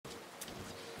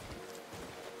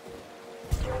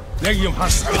Legium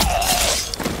has.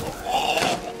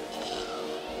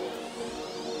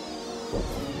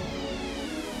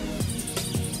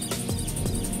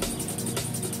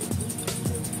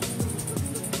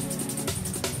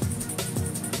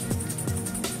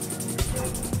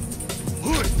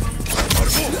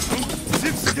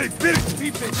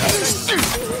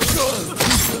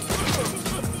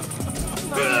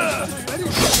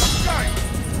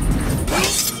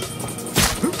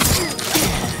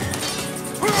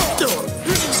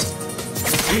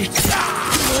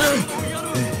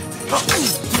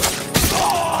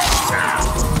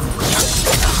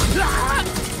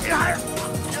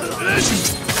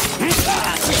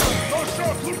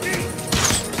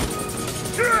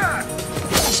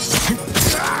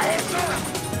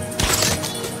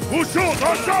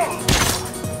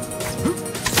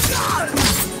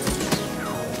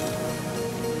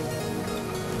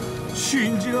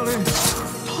信じられん。助か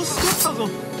ったぞ。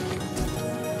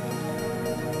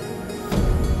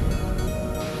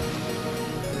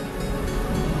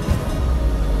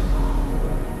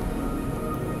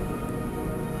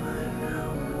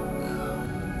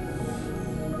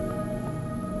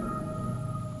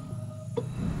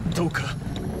どうか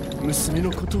娘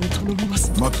のことを頼みま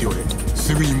す。待っておれ、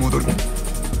すぐに戻る。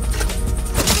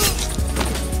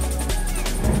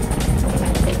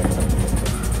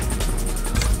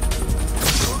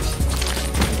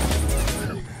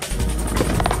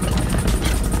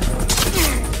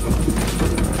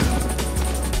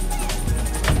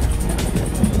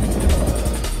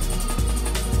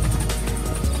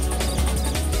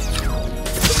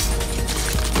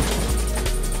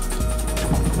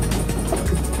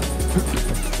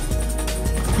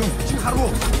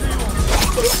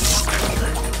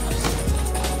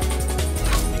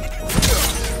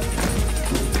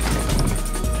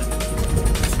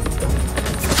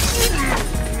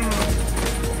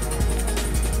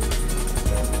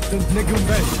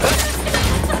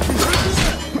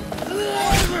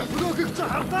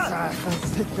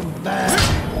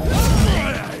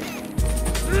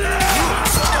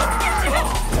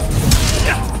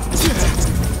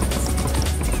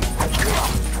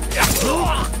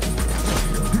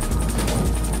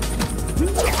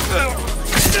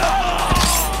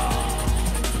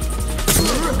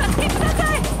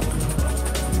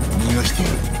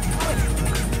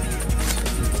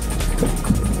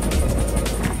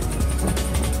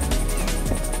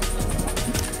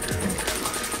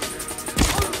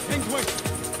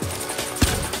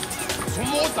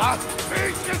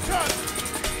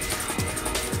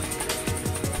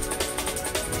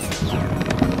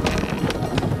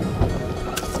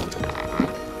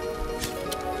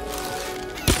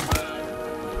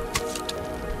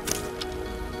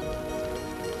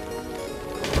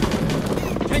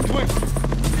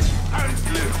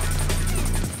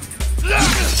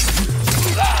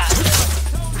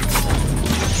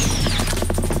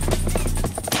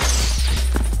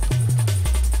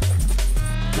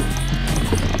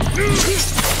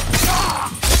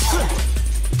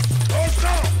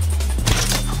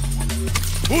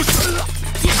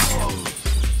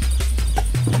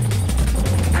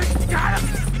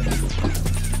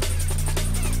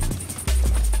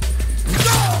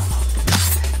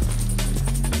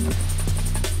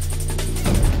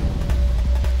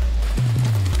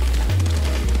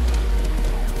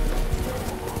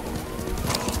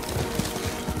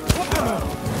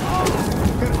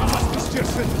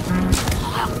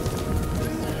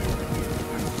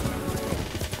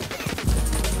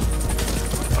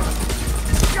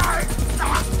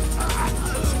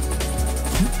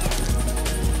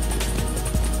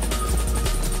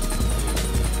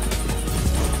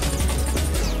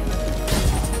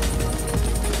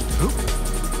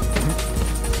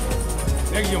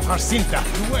Cinta,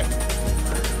 due.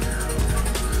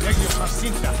 Legio fa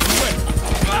cinta, due.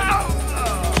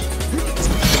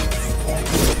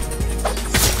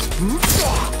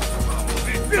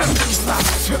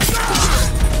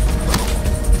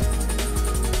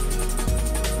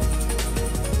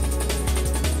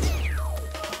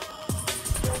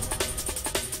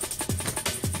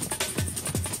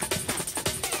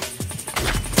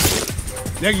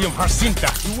 Legion fa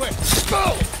cinta, due.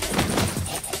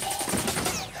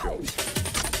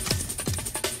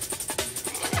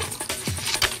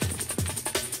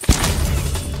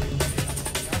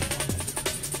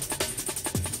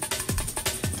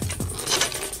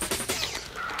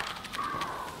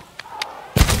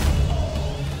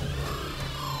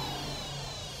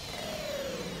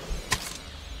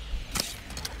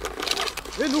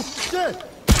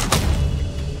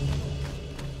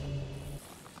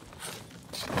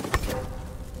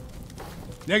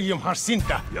 Legium har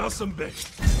cinta. Jag som bäst.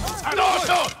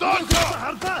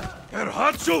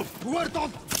 Erhatsu!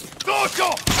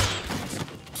 Dojo!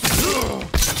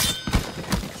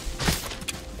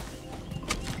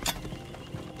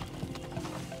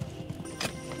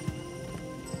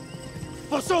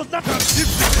 Посол на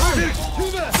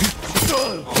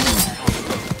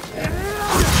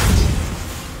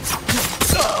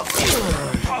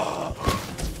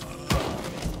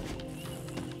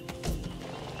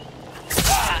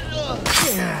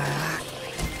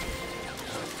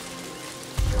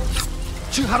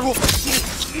чи харгу.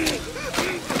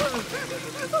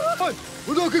 Ой,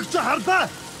 өнөөхийг чи харлаа.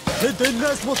 Тэд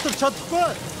энэс мултарч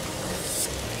чадахгүй.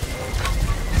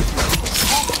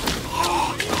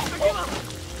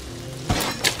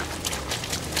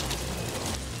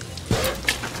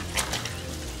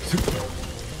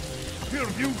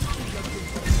 You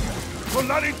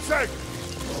Polarizek!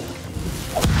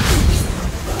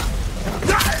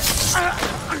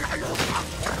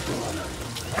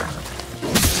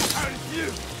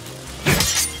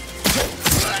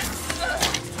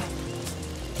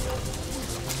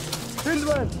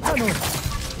 Silver, ano?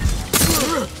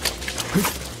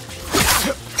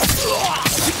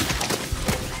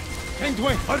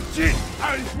 Hengway, Archie,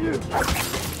 and you.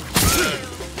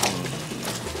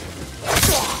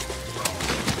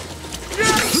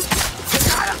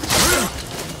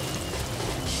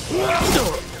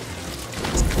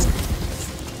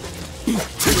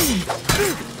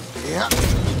 Yeah.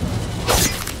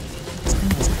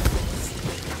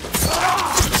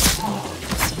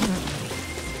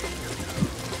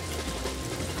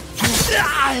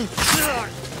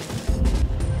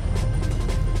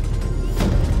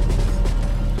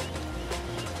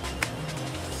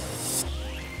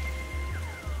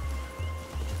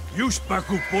 Już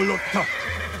paku polota.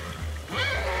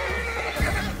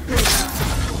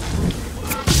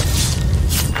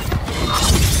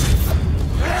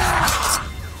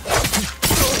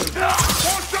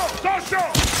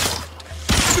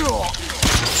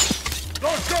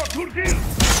 Turgil!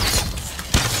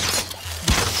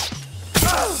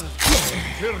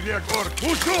 Kirjagor,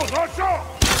 Pusho, Dosho!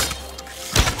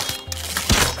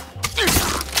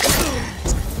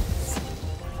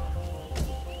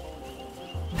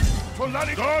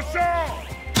 Solari, Dosho!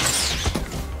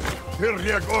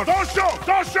 Kirjagor, Dosho,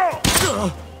 Dosho!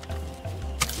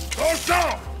 Dosho!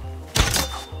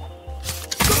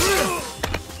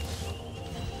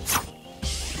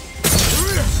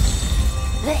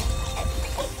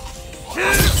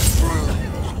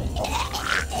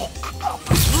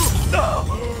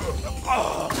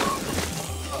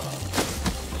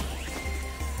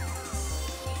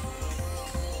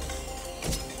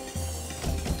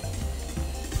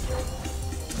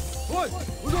 Ой,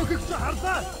 өнөөхийг чи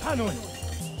харлаа. Хаана вэ?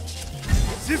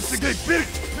 Зевсгээ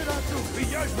бэрх. Би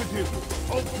яаж мэдээ?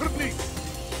 Олдөрний.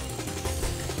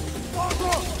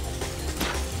 Баато.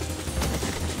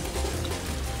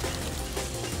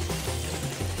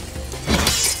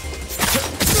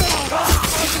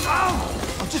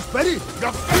 Амчиж бари.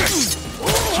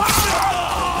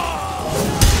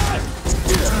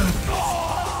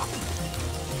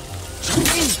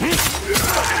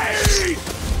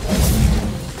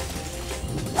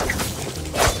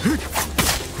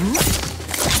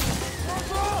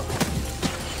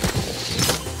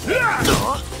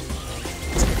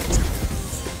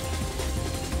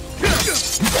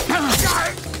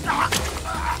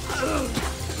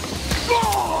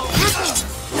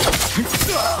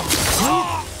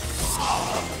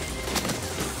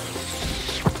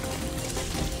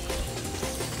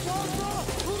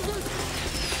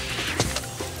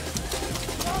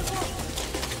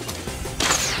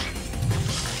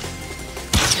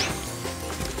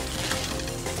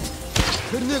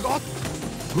 Тэрнийг от.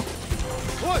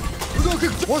 Ой,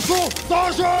 өнөөхийг босоо.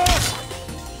 Доошо!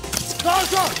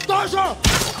 Доошо! Доошо!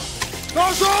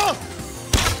 Доошо!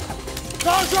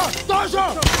 Доошо! Доошо!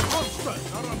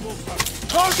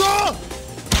 Доошо!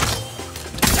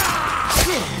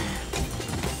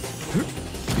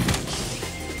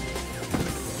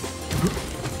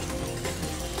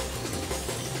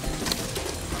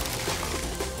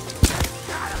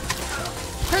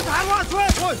 Тэд харваач бай.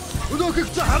 Ой, өнөөхийг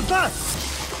чи харлаа.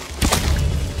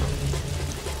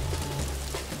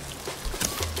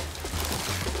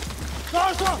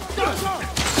 Doşo! Doşo!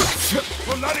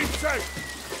 Bunlar yüksek!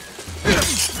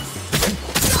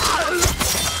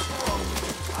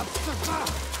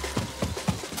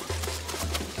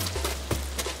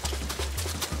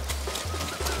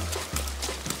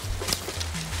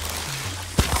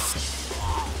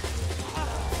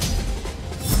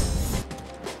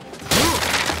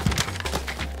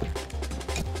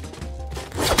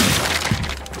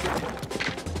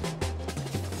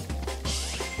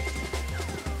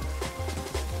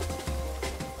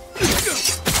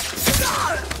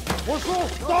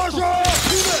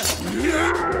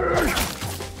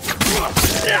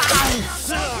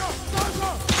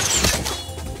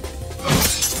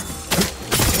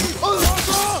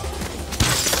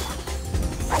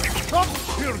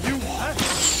 Here you are!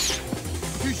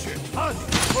 Sushi!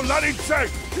 Solar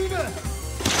inside!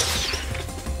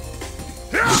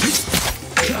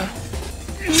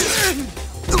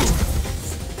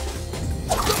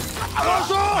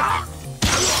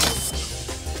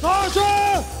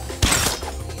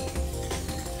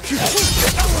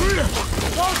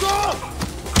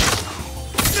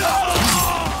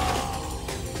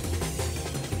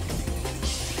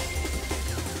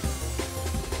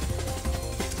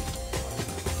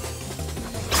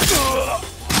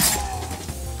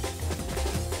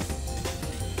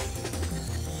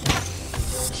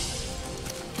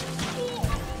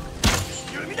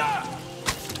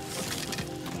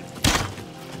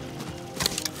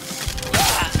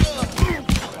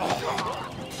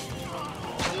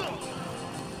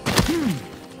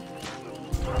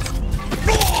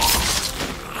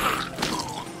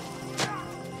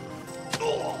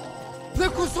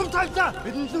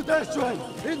 Бидний лүү дайрч байна.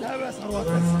 Энэ хаваас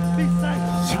харватаас би сайн.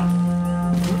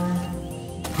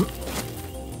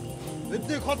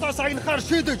 Эдний хотоос агнахаар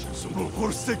шийдэж.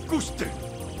 Хурсэггүй штэ.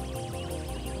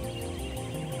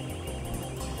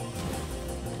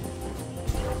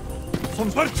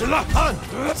 Сумсарчлаа.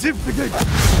 Зивдэг.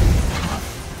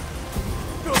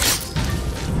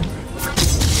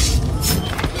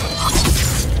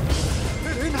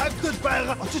 Энэ хавьд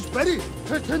байгаа. Очиж барь.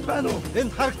 Тэр тэнд байна уу?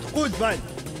 Энэ харагдахгүй л байна.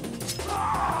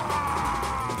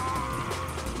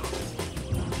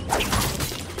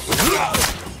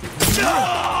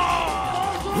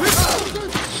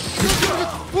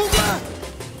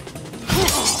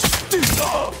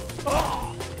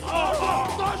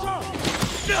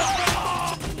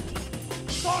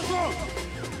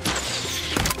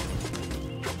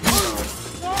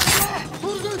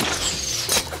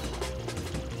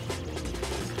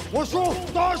 Пошел!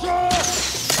 Даже!